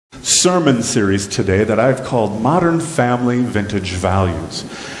sermon series today that I've called Modern Family Vintage Values.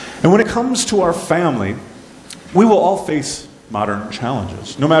 And when it comes to our family, we will all face modern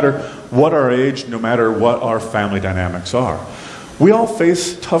challenges, no matter what our age, no matter what our family dynamics are. We all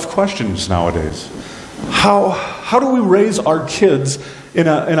face tough questions nowadays. How do we raise our kids in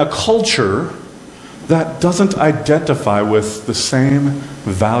a culture that doesn't identify with the same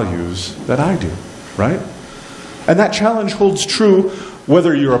values that I do, right? And that challenge holds true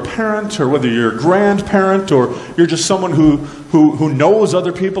whether you're a parent or whether you're a grandparent or you're just someone who knows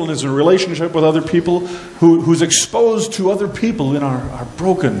other people and is in a relationship with other people, who's exposed to other people in our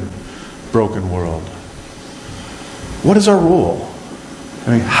broken world. What is our role?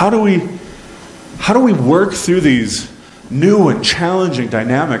 I mean, how do we work through these new and challenging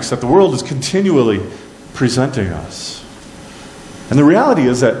dynamics that the world is continually presenting us? And the reality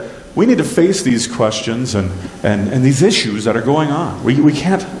is that we need to face these questions and these issues that are going on. We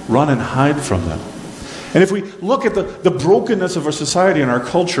can't run and hide from them. And if we look at the brokenness of our society and our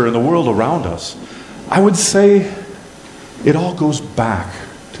culture and the world around us, I would say it all goes back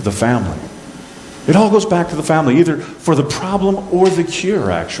to the family. It all goes back to the family, either for the problem or the cure,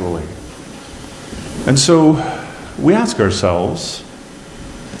 actually. And so we ask ourselves,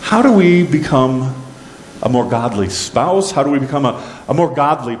 how do we become a more godly spouse? How do we become a more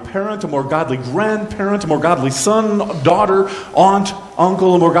godly parent, a more godly grandparent, a more godly son, daughter, aunt,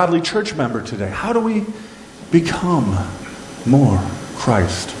 uncle, a more godly church member today? How do we become more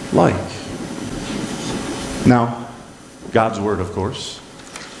Christ-like? Now, God's Word, of course,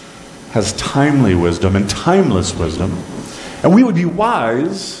 has timely wisdom and timeless wisdom, and we would be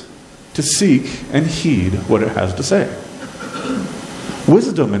wise to seek and heed what it has to say.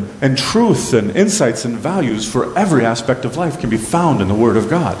 Wisdom and truth and insights and values for every aspect of life can be found in the Word of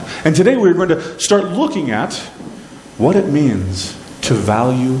God. And today we're going to start looking at what it means to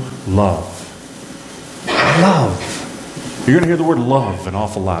value love. Love. You're going to hear the word love an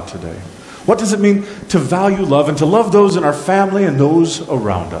awful lot today. What does it mean to value love and to love those in our family and those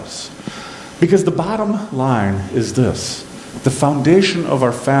around us? Because the bottom line is this: the foundation of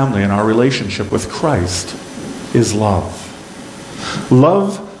our family and our relationship with Christ is love.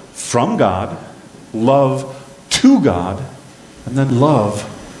 Love from God, love to God, and then love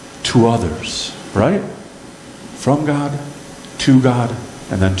to others, right? From God, to God,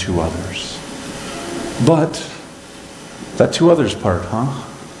 and then to others. But that to others part,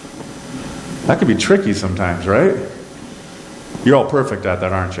 that can be tricky sometimes, right? You're all perfect at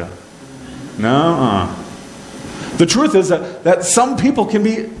that, aren't you? No. The truth is that some people can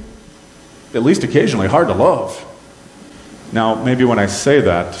be, at least occasionally, hard to love. Now, maybe when I say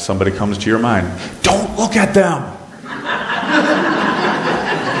that, somebody comes to your mind. Don't look at them.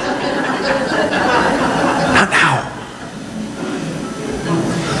 Not now.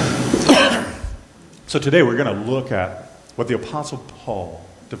 So today we're going to look at what the Apostle Paul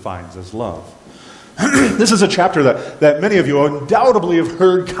defines as love. This is a chapter that many of you undoubtedly have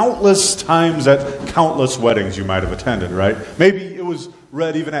heard countless times at countless weddings you might have attended, right? Maybe it was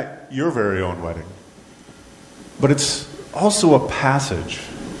read even at your very own wedding. But it's also a passage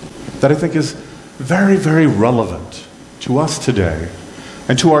that I think is very, very relevant to us today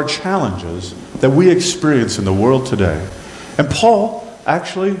and to our challenges that we experience in the world today. And Paul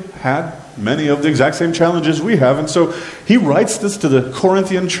actually had many of the exact same challenges we have, and so he writes this to the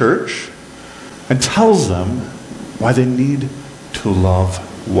Corinthian church and tells them why they need to love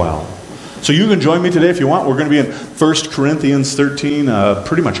well. So you can join me today if you want. We're going to be in 1 Corinthians 13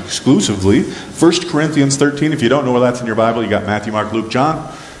 pretty much exclusively. 1 Corinthians 13, if you don't know where that's in your Bible, you got Matthew, Mark, Luke, John.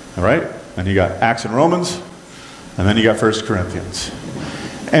 All right? And you got Acts and Romans. And then you got 1 Corinthians.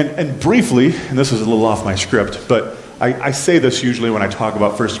 And briefly, and this is a little off my script, but I say this usually when I talk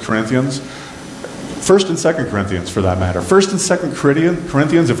about 1 Corinthians. 1 and 2 Corinthians, for that matter. 1 and 2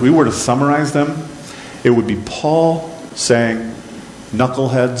 Corinthians, if we were to summarize them, it would be Paul saying,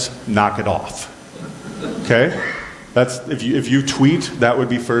 knuckleheads, knock it off. Okay? That's if you tweet, that would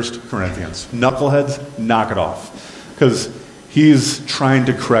be 1 Corinthians. Knuckleheads, knock it off. Because he's trying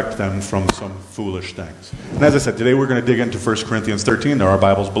to correct them from some foolish things. And as I said, today we're going to dig into 1 Corinthians 13. There are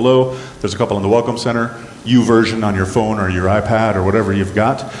Bibles below. There's a couple in the Welcome Center. YouVersion on your phone or your iPad or whatever you've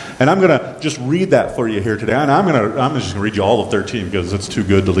got. And I'm going to just read that for you here today. And I'm just going to read you all of 13 because it's too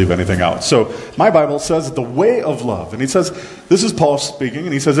good to leave anything out. So my Bible says the way of love. And he says, this is Paul speaking,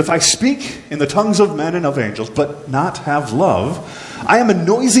 and he says, if I speak in the tongues of men and of angels, but not have love, I am a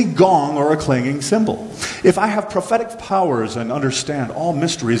noisy gong or a clanging cymbal. If I have prophetic powers and understand all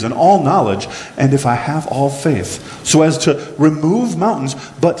mysteries and all knowledge, and if I have all faith, so as to remove mountains,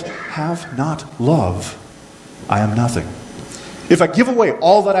 but have not love, I am nothing. if I give away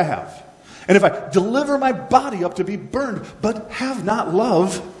all that I have, and if I deliver my body up to be burned, but have not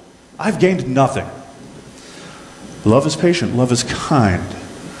love, I've gained nothing. Love is patient. Love is kind.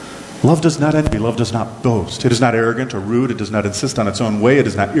 Love does not envy. Love does not boast. It is not arrogant or rude. It does not insist on its own way. It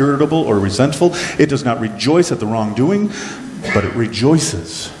is not irritable or resentful. It does not rejoice at the wrongdoing, but it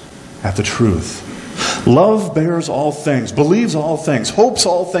rejoices at the truth. Love bears all things, believes all things, hopes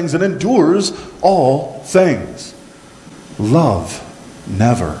all things, and endures all things. Love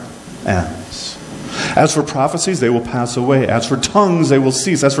never ends. As for prophecies, they will pass away. As for tongues, they will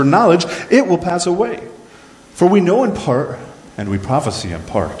cease. As for knowledge, it will pass away. For we know in part, and we prophesy in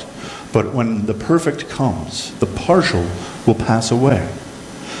part. But when the perfect comes, the partial will pass away.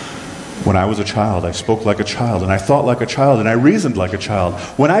 When I was a child, I spoke like a child, and I thought like a child, and I reasoned like a child.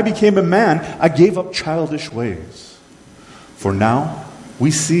 When I became a man, I gave up childish ways. For now,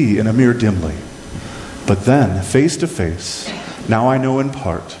 we see in a mirror dimly. But then, face to face, now I know in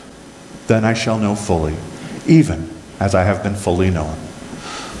part. Then I shall know fully, even as I have been fully known.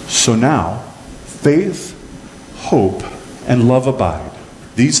 So now, faith, hope, and love abide.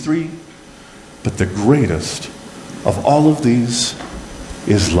 These three, but the greatest of all of these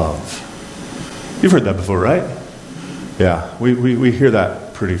is love. You've heard that before, right? Yeah, we hear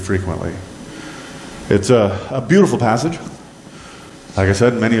that pretty frequently. It's a beautiful passage. Like I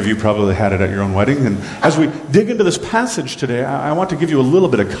said, many of you probably had it at your own wedding. And as we dig into this passage today, I want to give you a little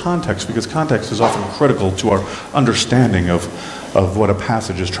bit of context, because context is often critical to our understanding of what a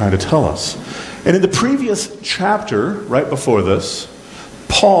passage is trying to tell us. And in the previous chapter, right before this,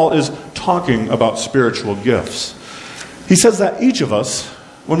 Paul is talking about spiritual gifts. He says that each of us,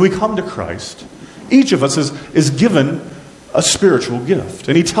 when we come to Christ, each of us is given a spiritual gift.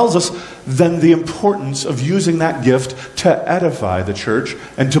 And he tells us then the importance of using that gift to edify the church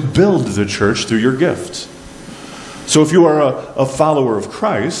and to build the church through your gifts. So if you are a follower of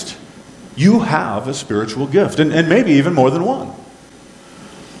Christ, you have a spiritual gift, and maybe even more than one.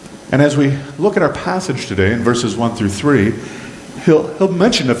 And as we look at our passage today in verses 1 through 3, he'll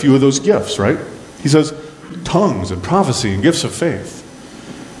mention a few of those gifts, right? He says tongues and prophecy and gifts of faith.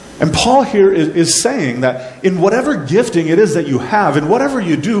 And Paul here is saying that in whatever gifting it is that you have, and whatever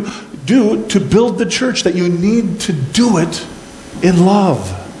you do to build the church, that you need to do it in love.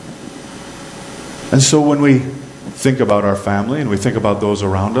 And so when we think about our family and we think about those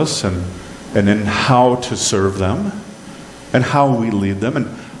around us and in how to serve them and how we lead them and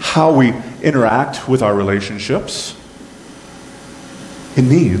how we interact with our relationships, it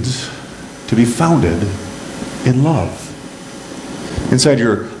needs to be founded in love. Inside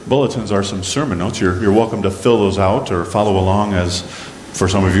your bulletins are some sermon notes. You're welcome to fill those out or follow along, as for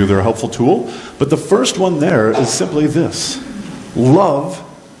some of you they're a helpful tool. But the first one there is simply this: love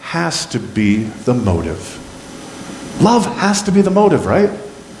has to be the motive. Love has to be the motive, right?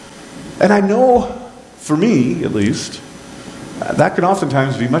 And I know, for me at least, that can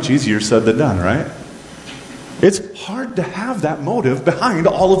oftentimes be much easier said than done, right? It's hard to have that motive behind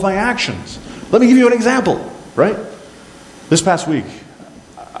all of my actions. Let me give you an example, right? This past week,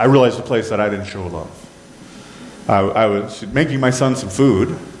 I realized a place that I didn't show love. I was making my son some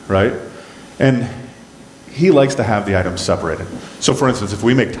food, right? And he likes to have the items separated. So for instance, if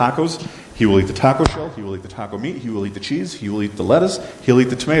we make tacos, he will eat the taco shell, he will eat the taco meat, he will eat the cheese, he will eat the lettuce, he'll eat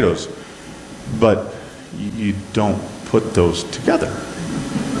the tomatoes. But you don't put those together,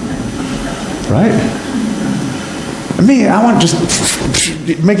 right? Me, I want to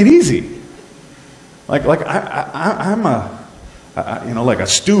just make it easy. Like I'm like a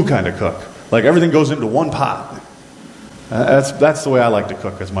stew kind of cook. Like everything goes into one pot. That's the way I like to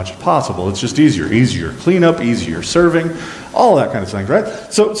cook as much as possible. It's just easier cleanup, easier serving, all that kind of thing, right?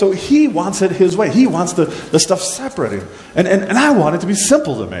 So he wants it his way. He wants the stuff separated, and I want it to be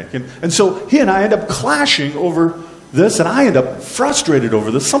simple to make. And so he and I end up clashing over this, and I end up frustrated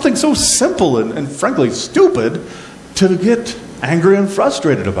over this. Something so simple and frankly stupid to get angry and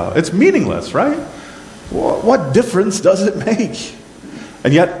frustrated about. It's meaningless, right? What difference does it make?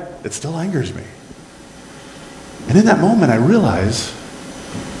 And yet, it still angers me. And in that moment, I realize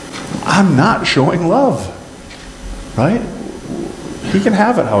I'm not showing love, right? He can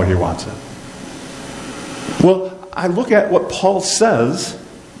have it how he wants it. Well, I look at what Paul says.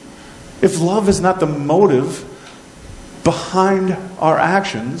 If love is not the motive behind our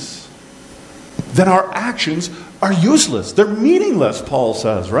actions, then our actions are useless. They're meaningless, Paul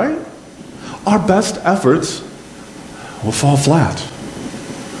says, right? Our best efforts will fall flat.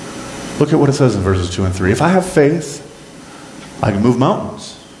 Look at what it says in verses 2 and 3. If I have faith, I can move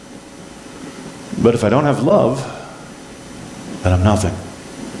mountains. But if I don't have love, then I'm nothing.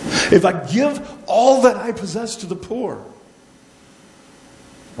 If I give all that I possess to the poor,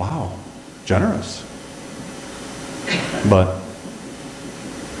 Wow, generous. But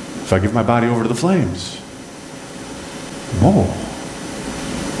if I give my body over to the flames, whoa.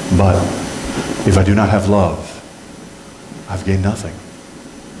 But if I do not have love, I've gained nothing.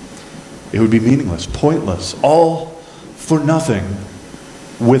 It would be meaningless, pointless, all for nothing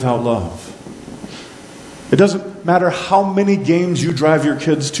without love. It doesn't matter how many games you drive your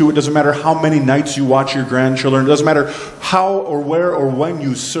kids to. It doesn't matter how many nights you watch your grandchildren. It doesn't matter how or where or when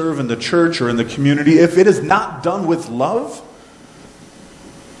you serve in the church or in the community. If it is not done with love,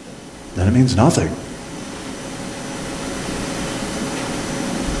 then it means nothing.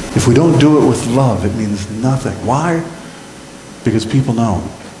 If we don't do it with love, it means nothing. Why? Because people know.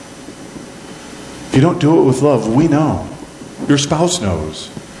 If you don't do it with love, we know. Your spouse knows.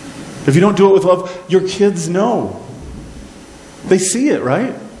 If you don't do it with love, your kids know. They see it,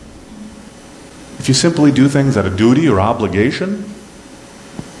 right? If you simply do things out of duty or obligation,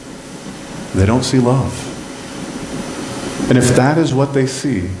 they don't see love. And if that is what they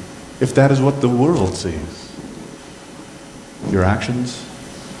see, if that is what the world sees, your actions,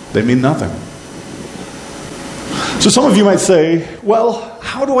 they mean nothing. So some of you might say, well,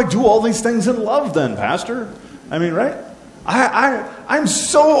 how do I do all these things in love then, Pastor? I mean, right? I'm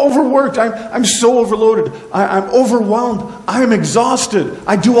so overworked. I'm so overloaded. I'm overwhelmed. I'm exhausted.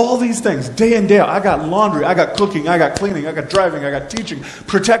 I do all these things day in, day out. I got laundry. I got cooking. I got cleaning. I got driving. I got teaching,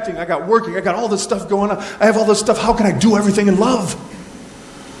 protecting. I got working. I got all this stuff going on. I have all this stuff. How can I do everything in love?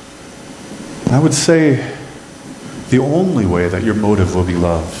 I would say the only way that your motive will be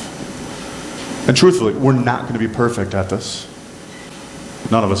love. And truthfully, we're not going to be perfect at this.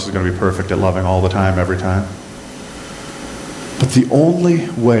 None of us is going to be perfect at loving all the time, every time. But the only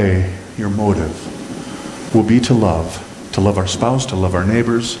way your motive will be to love our spouse, to love our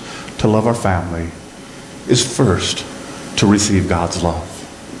neighbors, to love our family, is first to receive God's love.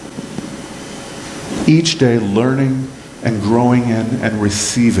 Each day learning and growing in and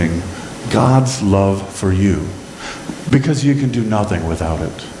receiving God's love for you. Because you can do nothing without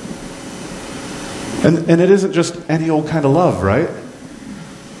it. And it isn't just any old kind of love, right?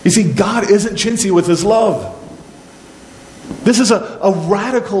 You see, God isn't chintzy with His love. This is a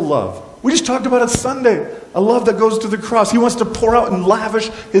radical love. We just talked about it Sunday. A love that goes to the cross. He wants to pour out and lavish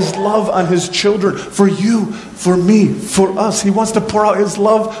His love on His children. For you, for me, for us. He wants to pour out His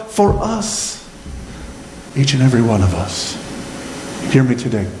love for us. Each and every one of us. Hear me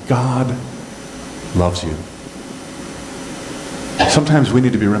today. God loves you. Sometimes we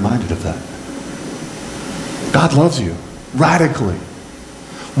need to be reminded of that. God loves you. Radically.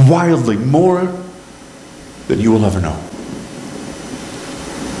 Wildly. More than you will ever know.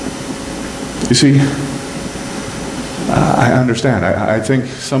 You see, I understand. I think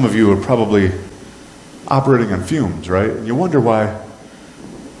some of you are probably operating on fumes, right? And you wonder why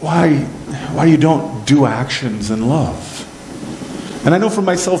you don't do actions in love. And I know for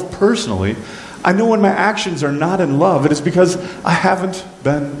myself personally, I know when my actions are not in love, it is because I haven't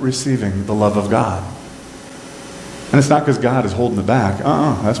been receiving the love of God. And it's not because God is holding it back.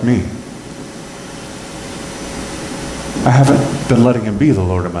 That's me. I haven't been letting Him be the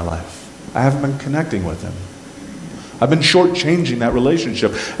Lord of my life. I haven't been connecting with Him. I've been shortchanging that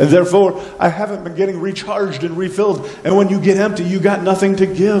relationship. And therefore, I haven't been getting recharged and refilled. And when you get empty, you got nothing to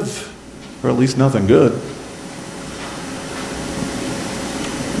give. Or at least nothing good.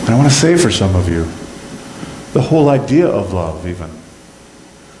 And I want to say for some of you, the whole idea of love even,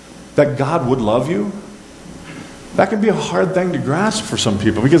 that God would love you, that can be a hard thing to grasp for some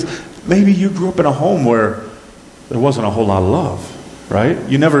people. Because maybe you grew up in a home where there wasn't a whole lot of love, right?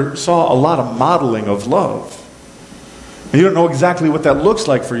 You never saw a lot of modeling of love. And you don't know exactly what that looks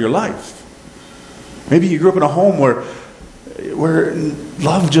like for your life. Maybe you grew up in a home where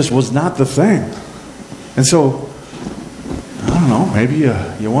love just was not the thing. And so, I don't know, maybe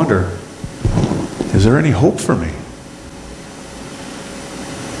you wonder, is there any hope for me?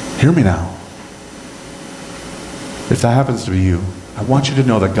 Hear me now. If that happens to be you, I want you to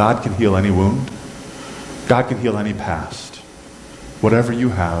know that God can heal any wound. God can heal any past. Whatever you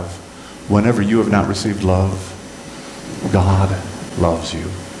have, whenever you have not received love, God loves you.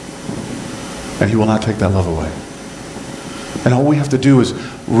 And He will not take that love away. And all we have to do is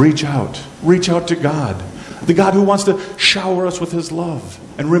reach out to God. The God who wants to shower us with His love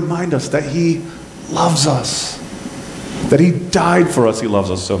and remind us that He loves us. That He died for us. He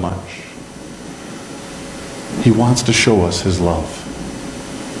loves us so much. He wants to show us His love.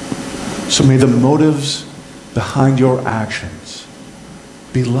 So may the motives behind your actions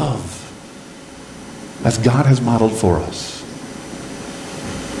be love, as God has modeled for us.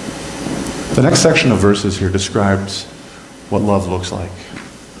 The next section of verses here describes what love looks like.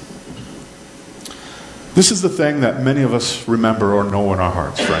 This is the thing that many of us remember or know in our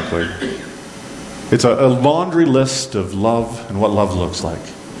hearts, frankly. It's a laundry list of love and what love looks like.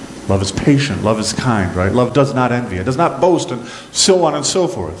 Love is patient. Love is kind, right? Love does not envy. It does not boast, and so on and so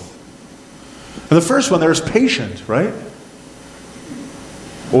forth. And the first one there is patient, right?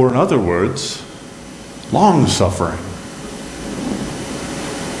 Or in other words, long-suffering.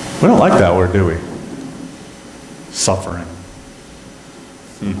 We don't like that word, do we? Suffering.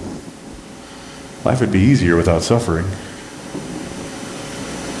 Life would be easier without suffering.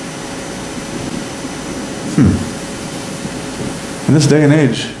 In this day and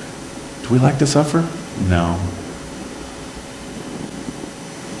age, do we like to suffer? No.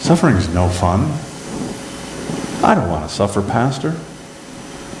 Suffering is no fun. I don't want to suffer, Pastor.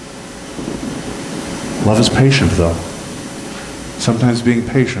 Love is patient, though. Sometimes being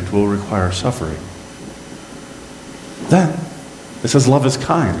patient will require suffering. Then, it says love is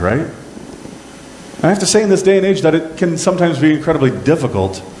kind, right? I have to say in this day and age that it can sometimes be incredibly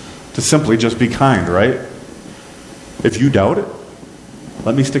difficult to simply just be kind, right? If you doubt it,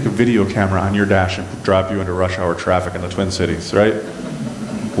 let me stick a video camera on your dash and drop you into rush hour traffic in the Twin Cities, right?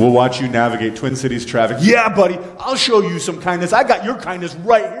 We'll watch you navigate Twin Cities traffic. Yeah, buddy, I'll show you some kindness. I got your kindness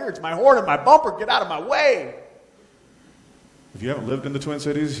right here. It's my horn and my bumper. Get out of my way. If you haven't lived in the Twin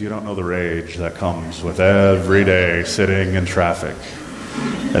Cities, you don't know the rage that comes with every day sitting in traffic.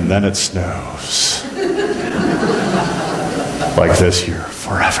 And then it snows. Like this year,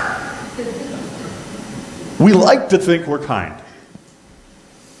 forever. We like to think we're kind.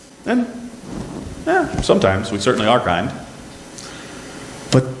 And, sometimes we certainly are kind.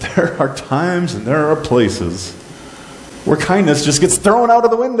 But there are times and there are places where kindness just gets thrown out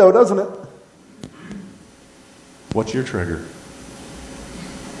of the window, doesn't it? What's your trigger?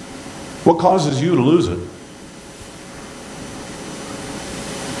 What causes you to lose it?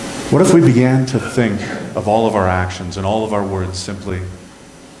 What if we began to think of all of our actions and all of our words simply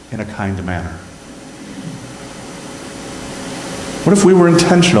in a kind manner? What if we were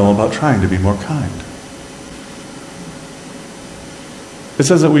intentional about trying to be more kind? It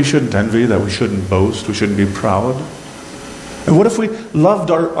says that we shouldn't envy, that we shouldn't boast, we shouldn't be proud. And what if we loved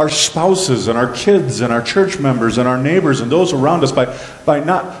our spouses and our kids and our church members and our neighbors and those around us by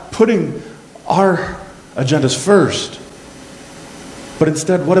not putting our agendas first? But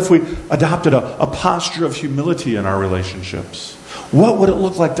instead, what if we adopted a posture of humility in our relationships? What would it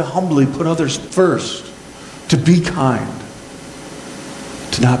look like to humbly put others first? To be kind.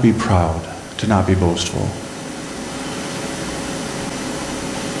 To not be proud. To not be boastful.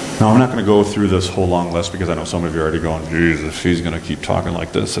 Now, I'm not going to go through this whole long list because I know some of you are already going, Jesus, if he's going to keep talking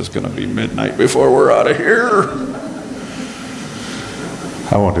like this, it's going to be midnight before we're out of here.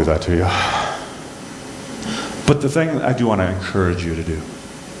 I won't do that to you. But the thing I do want to encourage you to do,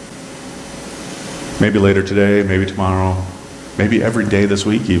 maybe later today, maybe tomorrow, maybe every day this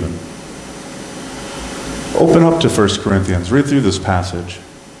week even, open up to 1 Corinthians, read through this passage.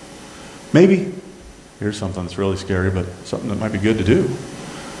 Maybe, here's something that's really scary, but something that might be good to do.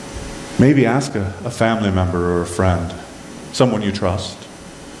 Maybe ask a family member or a friend, someone you trust.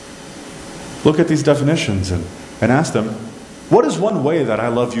 Look at these definitions and ask them, what is one way that I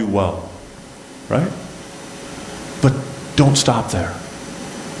love you well? Right? But don't stop there.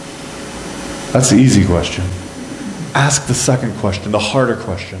 That's the easy question. Ask the second question, the harder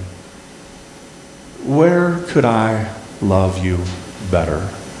question. Where could I love you better?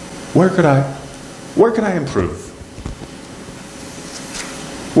 Where could I improve?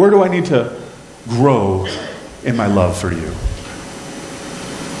 Where do I need to grow in my love for you?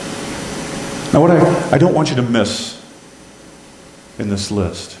 Now, what I don't want you to miss in this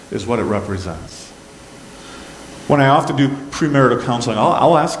list is what it represents. When I often do premarital counseling,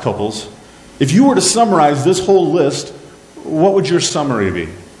 I'll ask couples, if you were to summarize this whole list, what would your summary be?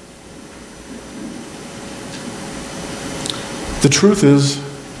 The truth is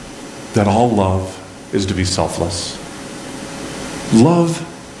that all love is to be selfless. Love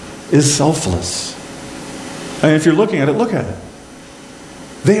is selfless. And if you're looking at it, look at it.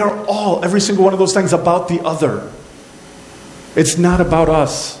 They are all, every single one of those things, about the other. It's not about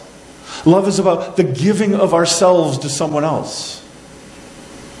us. Love is about the giving of ourselves to someone else.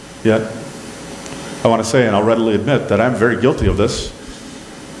 Yet, I want to say, and I'll readily admit, that I'm very guilty of this.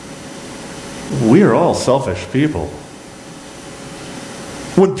 We are all selfish people.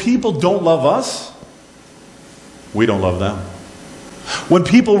 When people don't love us, we don't love them. When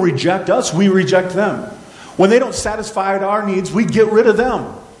people reject us, we reject them. When they don't satisfy our needs, we get rid of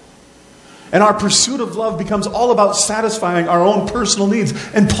them. And our pursuit of love becomes all about satisfying our own personal needs.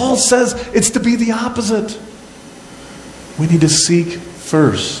 And Paul says it's to be the opposite. We need to seek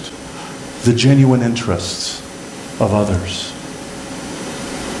first the genuine interests of others.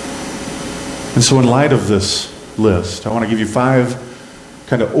 And so in light of this list, I want to give you 5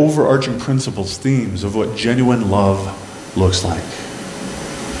 kind of overarching principles, themes of what genuine love looks like.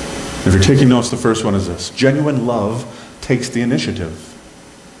 If you're taking notes, the first one is this: genuine love takes the initiative.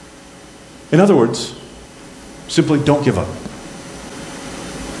 In other words, simply don't give up.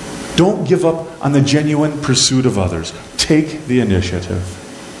 Don't give up on the genuine pursuit of others. Take the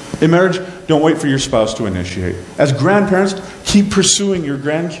initiative. In marriage, don't wait for your spouse to initiate. As grandparents, keep pursuing your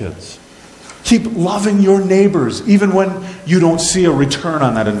grandkids. Keep loving your neighbors, even when you don't see a return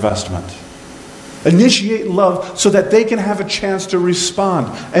on that investment. Initiate love so that they can have a chance to respond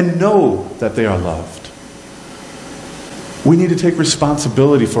and know that they are loved. We need to take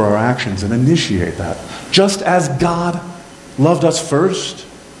responsibility for our actions and initiate that. Just as God loved us first,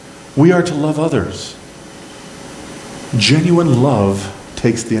 we are to love others. Genuine love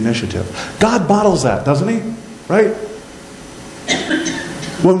takes the initiative. God models that, doesn't He? Right?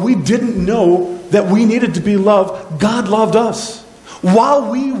 When we didn't know that we needed to be loved, God loved us. While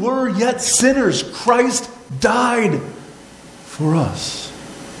we were yet sinners, Christ died for us.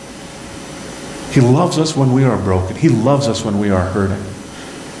 He loves us when we are broken. He loves us when we are hurting.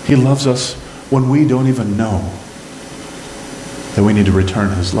 He loves us when we don't even know that we need to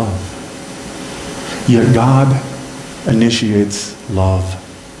return His love. Yet God initiates love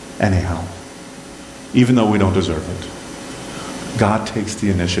anyhow, even though we don't deserve it. God takes the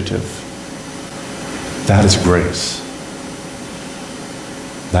initiative. That is grace.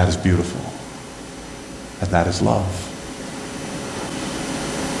 That is beautiful. And that is love.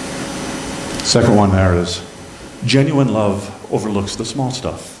 Second one there is, genuine love overlooks the small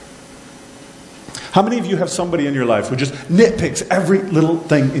stuff. How many of you have somebody in your life who just nitpicks every little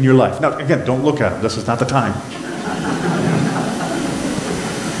thing in your life? Now, again, don't look at them. This is not the time.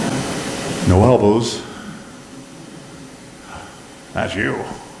 No elbows. That's you,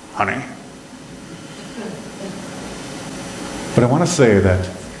 honey. But I want to say that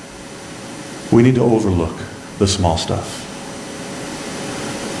we need to overlook the small stuff.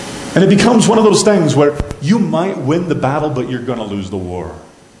 And it becomes one of those things where you might win the battle, but you're going to lose the war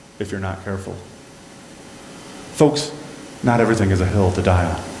if you're not careful. Folks, not everything is a hill to die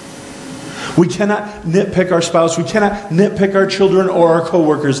on. We cannot nitpick our spouse. We cannot nitpick our children or our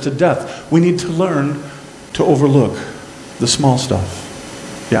coworkers to death. We need to learn to overlook the small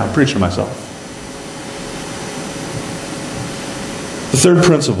stuff. Yeah, I'm preaching to myself. The third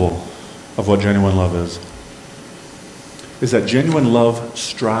principle of what genuine love is that genuine love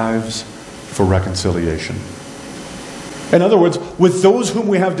strives for reconciliation. In other words, with those whom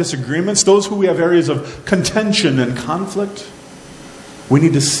we have disagreements, those who we have areas of contention and conflict, we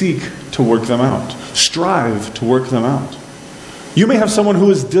need to seek to work them out. Strive to work them out. You may have someone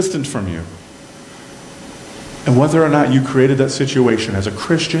who is distant from you. And whether or not you created that situation, as a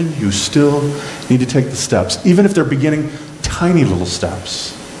Christian, you still need to take the steps, even if they're beginning tiny little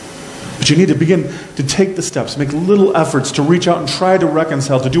steps. But you need to begin to take the steps, make little efforts to reach out and try to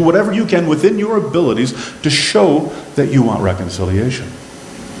reconcile, to do whatever you can within your abilities to show that you want reconciliation.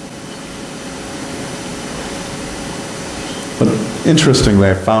 But interestingly,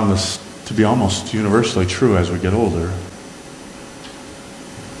 I found this to be almost universally true as we get older.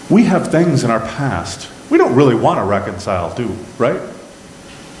 We have things in our past we don't really want to reconcile, do, right?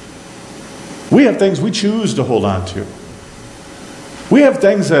 We have things we choose to hold on to. We have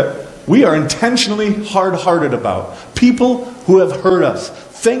things that we are intentionally hard-hearted about. People who have hurt us.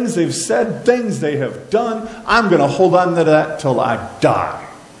 Things they've said, things they have done. I'm going to hold on to that till I die.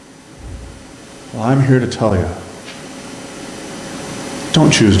 Well, I'm here to tell you,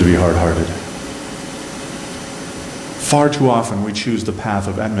 don't choose to be hard-hearted. Far too often we choose the path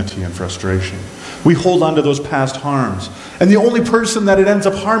of enmity and frustration. We hold on to those past harms. And the only person that it ends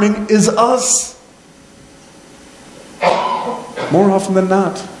up harming is us. More often than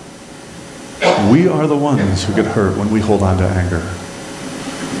not, we are the ones who get hurt when we hold on to anger.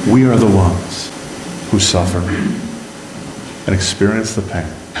 We are the ones who suffer and experience the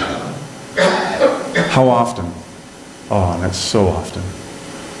pain. How often, oh, and it's so often,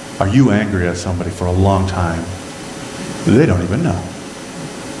 are you angry at somebody for a long time? They don't even know.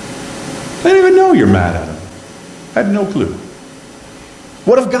 They don't even know you're mad at them. I had no clue.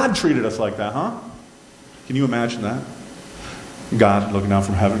 What if God treated us like that, huh? Can you imagine that? God looking down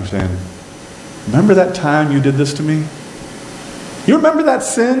from heaven saying, remember that time you did this to me? You remember that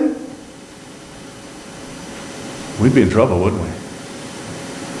sin? We'd be in trouble, wouldn't we?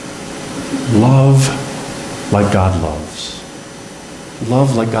 Love like God loves.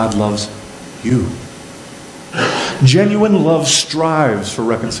 Love like God loves you. Genuine love strives for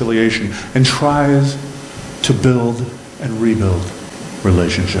reconciliation and tries to build and rebuild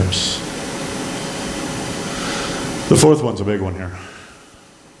relationships. The fourth one's a big one here.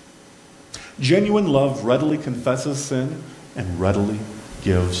 Genuine love readily confesses sin and readily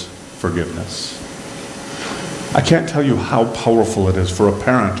gives forgiveness. I can't tell you how powerful it is for a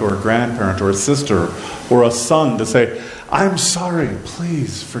parent or a grandparent or a sister or a son to say, I'm sorry,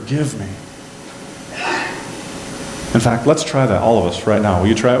 please forgive me. In fact, let's try that, all of us, right now. Will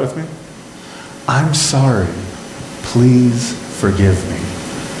you try it with me? I'm sorry, please forgive me.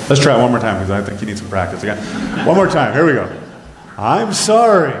 Let's try it one more time because I think you need some practice again. One more time, here we go. I'm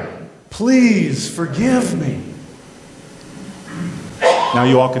sorry, please forgive me. Now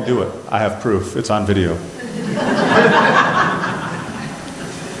you all can do it. I have proof. It's on video.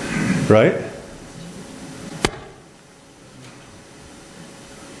 Right?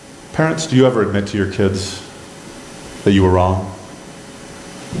 Parents, do you ever admit to your kids that you were wrong?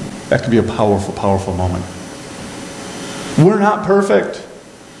 That can be a powerful, powerful moment. We're not perfect.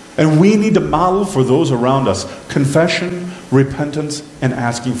 And we need to model for those around us confession, repentance, and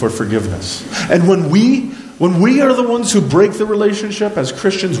asking for forgiveness. And when we are the ones who break the relationship as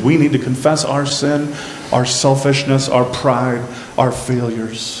Christians, we need to confess our sin, our selfishness, our pride, our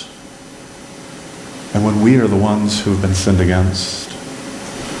failures. And when we are the ones who have been sinned against,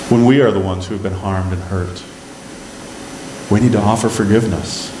 when we are the ones who have been harmed and hurt, we need to offer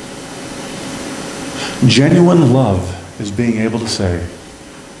forgiveness. Genuine love is being able to say,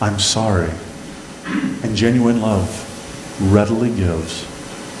 I'm sorry. And genuine love readily gives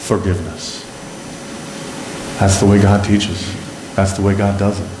forgiveness. That's the way God teaches. That's the way God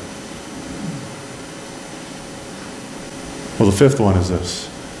does it. Well, the fifth one is this.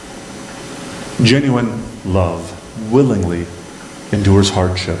 Genuine love willingly endures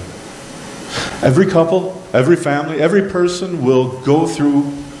hardship. Every couple, every family, every person will go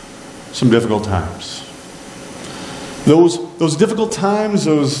through some difficult times. Those difficult times,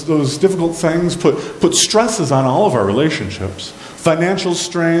 those difficult things put stresses on all of our relationships. Financial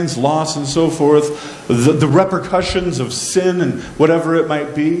strains, loss, and so forth. The repercussions of sin and whatever it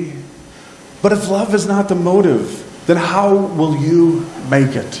might be. But if love is not the motive, then how will you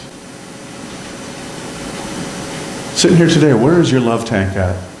make it? Sitting here today, where is your love tank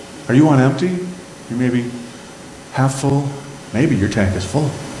at? Are you on empty? You maybe half full? Maybe your tank is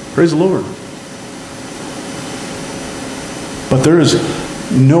full. Praise the Lord. But there is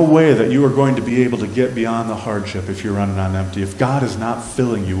no way that you are going to be able to get beyond the hardship if you're running on empty, if God is not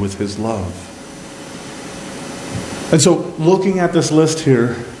filling you with His love. And so, looking at this list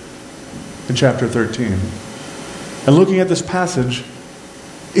here in chapter 13, and looking at this passage,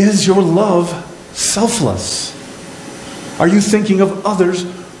 is your love selfless? Are you thinking of others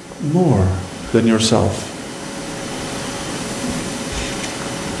more than yourself?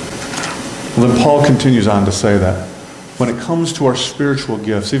 Well, then Paul continues on to say that when it comes to our spiritual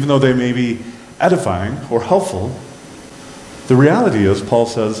gifts, even though they may be edifying or helpful, the reality is, Paul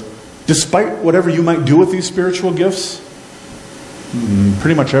says, despite whatever you might do with these spiritual gifts,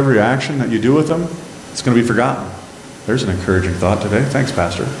 pretty much every action that you do with them, it's going to be forgotten. There's an encouraging thought today. Thanks,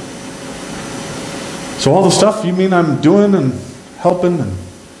 Pastor. So all the stuff you mean I'm doing and helping and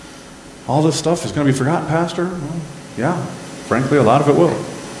all this stuff is going to be forgotten, Pastor? Well, yeah, frankly, a lot of it will.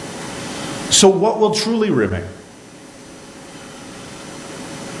 So what will truly remain?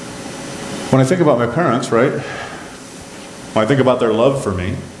 When I think about my parents, right? When I think about their love for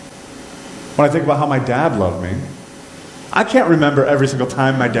me, when I think about how my dad loved me, I can't remember every single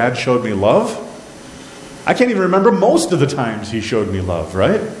time my dad showed me love. I can't even remember most of the times he showed me love,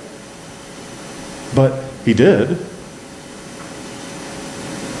 right? But he did.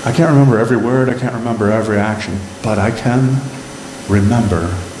 I can't remember every word, I can't remember every action, but I can remember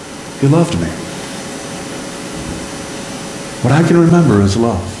he loved me. What I can remember is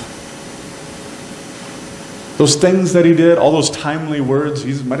love. Those things that he did, all those timely words,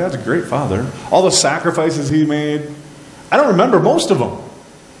 my dad's a great father. All the sacrifices he made, I don't remember most of them.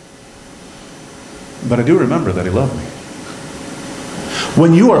 But I do remember that he loved me.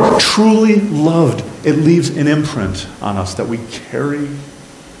 When you are truly loved, it leaves an imprint on us that we carry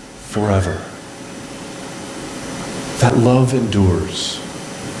forever. That love endures.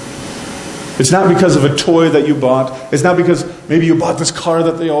 It's not because of a toy that you bought. It's not because maybe you bought this car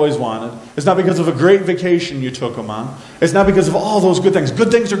that they always wanted. It's not because of a great vacation you took them on. It's not because of all those good things.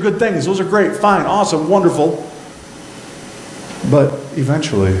 Good things are good things. Those are great, fine, awesome, wonderful. But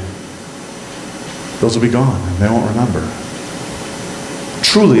eventually, those will be gone and they won't remember.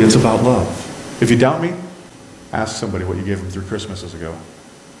 Truly, it's about love. If you doubt me, ask somebody what you gave them 3 Christmases ago.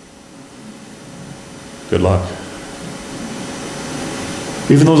 Good luck.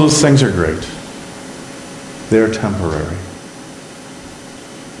 Even though those things are great, they are temporary.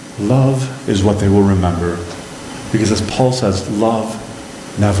 Love is what they will remember, because as Paul says, love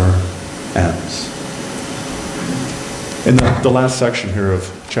never ends. In the last section here of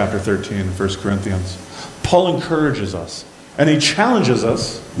chapter 13, 1 Corinthians, Paul encourages us and he challenges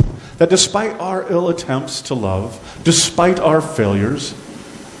us that despite our ill attempts to love, despite our failures,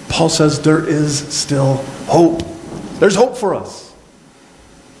 Paul says there is still hope. There's hope for us.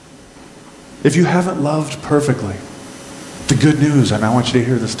 If you haven't loved perfectly, the good news, and I want you to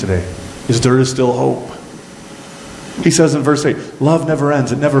hear this today, is there is still hope. He says in verse 8, love never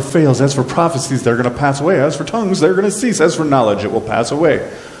ends, it never fails. As for prophecies, they're going to pass away. As for tongues, they're going to cease. As for knowledge, it will pass away.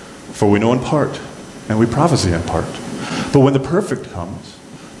 For we know in part, and we prophesy in part. But when the perfect comes,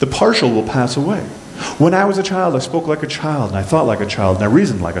 the partial will pass away. When I was a child, I spoke like a child, and I thought like a child, and I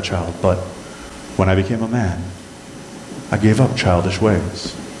reasoned like a child. But when I became a man, I gave up childish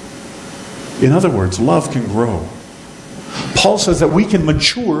ways. In other words, love can grow. Paul says that we can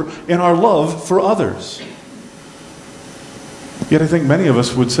mature in our love for others. Yet I think many of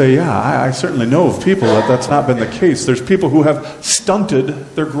us would say, yeah, I certainly know of people that that's not been the case. There's people who have stunted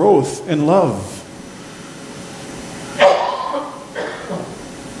their growth in love.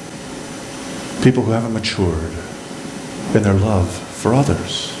 People who haven't matured in their love for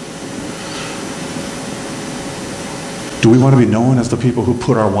others. Do we want to be known as the people who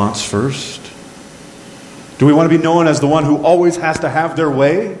put our wants first? Do we want to be known as the one who always has to have their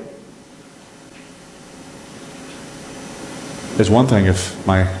way? It's one thing if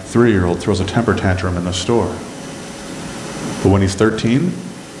my 3-year-old throws a temper tantrum in the store. But when he's 13,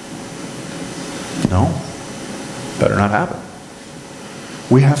 no, better not happen.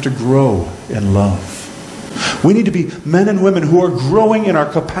 We have to grow in love. We need to be men and women who are growing in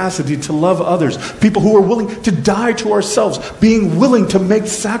our capacity to love others. People who are willing to die to ourselves, being willing to make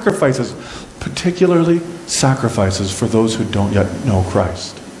sacrifices, particularly sacrifices for those who don't yet know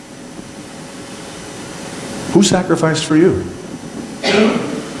Christ. Who sacrificed for you?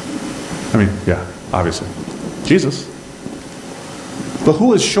 I mean, yeah, obviously. Jesus. But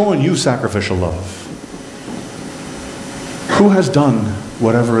who has shown you sacrificial love? Who has done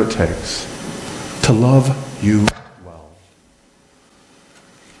whatever it takes to love you well?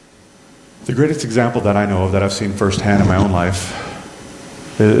 The greatest example that I know of, that I've seen firsthand in my own life,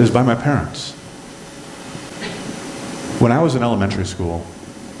 is by my parents. When I was in elementary school,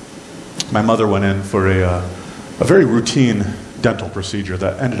 my mother went in for a very routine dental procedure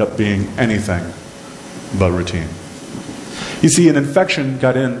that ended up being anything but routine. You see, an infection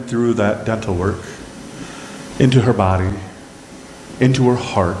got in through that dental work, into her body, into her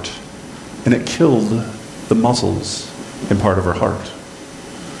heart, and it killed the muscles in part of her heart.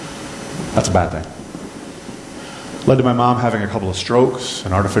 That's a bad thing. Led to my mom having a couple of strokes,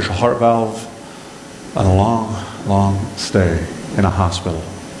 an artificial heart valve, and a long, long stay in a hospital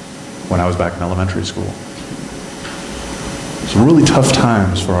when I was back in elementary school. Some really tough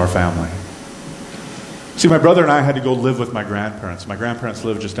times for our family. See, my brother and I had to go live with my grandparents. My grandparents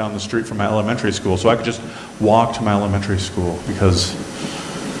lived just down the street from my elementary school, so I could just walk to my elementary school because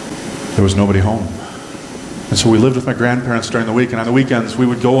there was nobody home. And so we lived with my grandparents during the week, and on the weekends we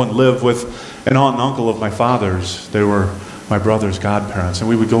would go and live with an aunt and uncle of my father's. They were my brother's godparents, and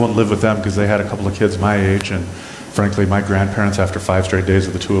we would go and live with them because they had a couple of kids my age, and frankly, my grandparents, after 5 straight days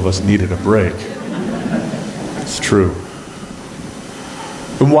of the two of us, needed a break. It's true.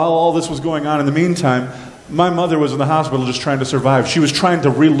 And while all this was going on in the meantime, my mother was in the hospital just trying to survive. She was trying to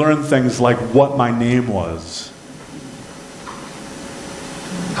relearn things like what my name was,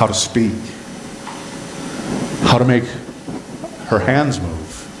 how to speak, how to make her hands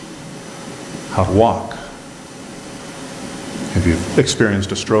move, how to walk. If you've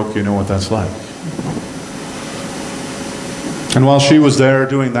experienced a stroke, you know what that's like. And while she was there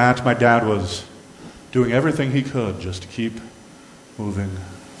doing that, my dad was doing everything he could just to keep moving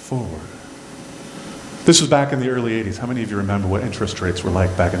forward. This was back in the early 80s. How many of you remember what interest rates were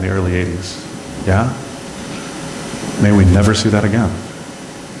like back in the early 80s? Yeah? May we never see that again.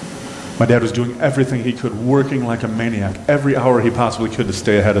 My dad was doing everything he could, working like a maniac, every hour he possibly could to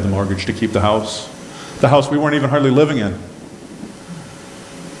stay ahead of the mortgage, to keep the house we weren't even hardly living in.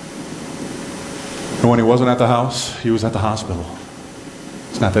 And when he wasn't at the house, he was at the hospital.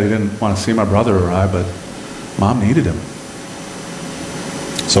 It's not that he didn't want to see my brother or I, but Mom needed him.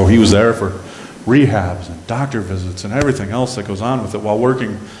 So he was there for rehabs and doctor visits and everything else that goes on with it while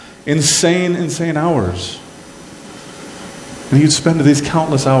working insane hours. And he'd spend these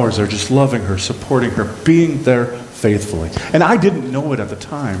countless hours there just loving her, supporting her, being there faithfully. And I didn't know it at the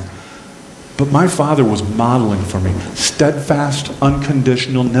time, But my Father was modeling for me steadfast,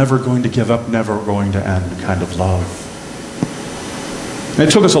 unconditional, never going to give up, never going to end kind of love. And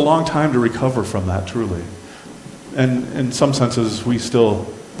it took us a long time to recover from that, truly. And in some senses, we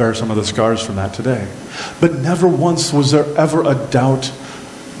still bear some of the scars from that today. But never once was there ever a doubt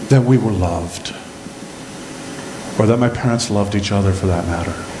that we were loved. Or that my parents loved each other, for that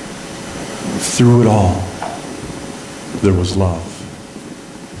matter. Through it all, there was love.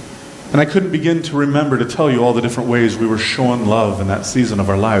 And I couldn't begin to remember to tell you all the different ways we were showing love in that season of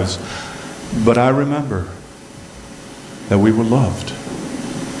our lives. But I remember that we were loved.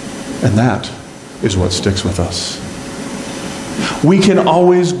 And that is what sticks with us. We can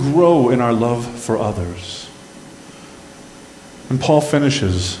always grow in our love for others. And Paul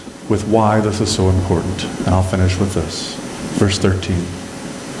finishes with why this is so important. And I'll finish with this. Verse 13.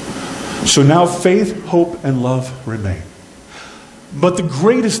 So now faith, hope, and love remain. But the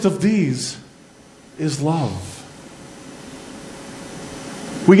greatest of these is love.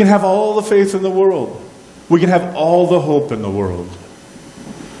 We can have all the faith in the world. We can have all the hope in the world.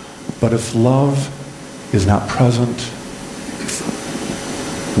 But if love is not present,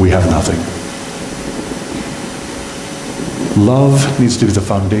 we have nothing. Love needs to be the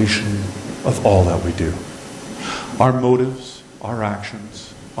foundation of all that we do. Our motives, our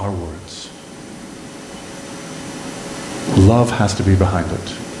actions, our words. Love has to be behind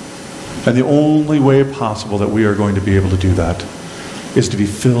it. And the only way possible that we are going to be able to do that is to be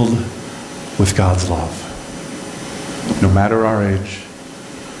filled with God's love. No matter our age,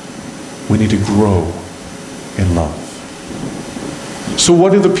 we need to grow in love. So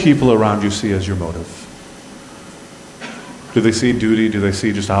what do the people around you see as your motive? Do they see duty? Do they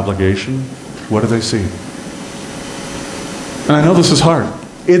see just obligation? What do they see? And I know this is hard.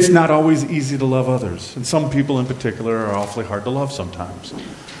 It's not always easy to love others. And some people in particular are awfully hard to love sometimes.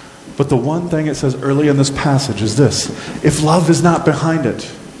 But the one thing it says early in this passage is this. If love is not behind it,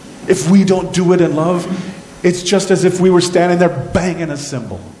 if we don't do it in love, it's just as if we were standing there banging a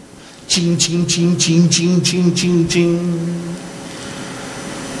cymbal. Ching, ching, ching, ching, ching, ching, ching, ching.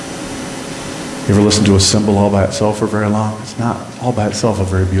 You ever listen to a cymbal all by itself for very long? It's not all by itself a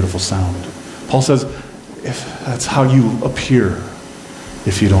very beautiful sound. Paul says, if that's how you appear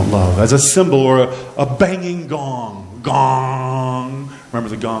if you don't love. As a cymbal or a banging gong. Gong. Remember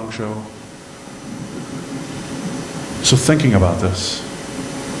the Gong Show? So thinking about this,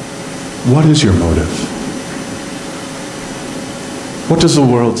 what is your motive? What does the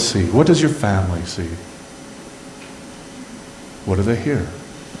world see? What does your family see? What do they hear?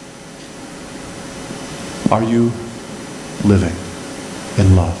 Are you living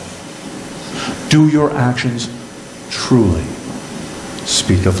in love? Do your actions truly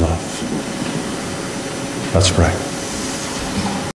speak of love? Let's pray.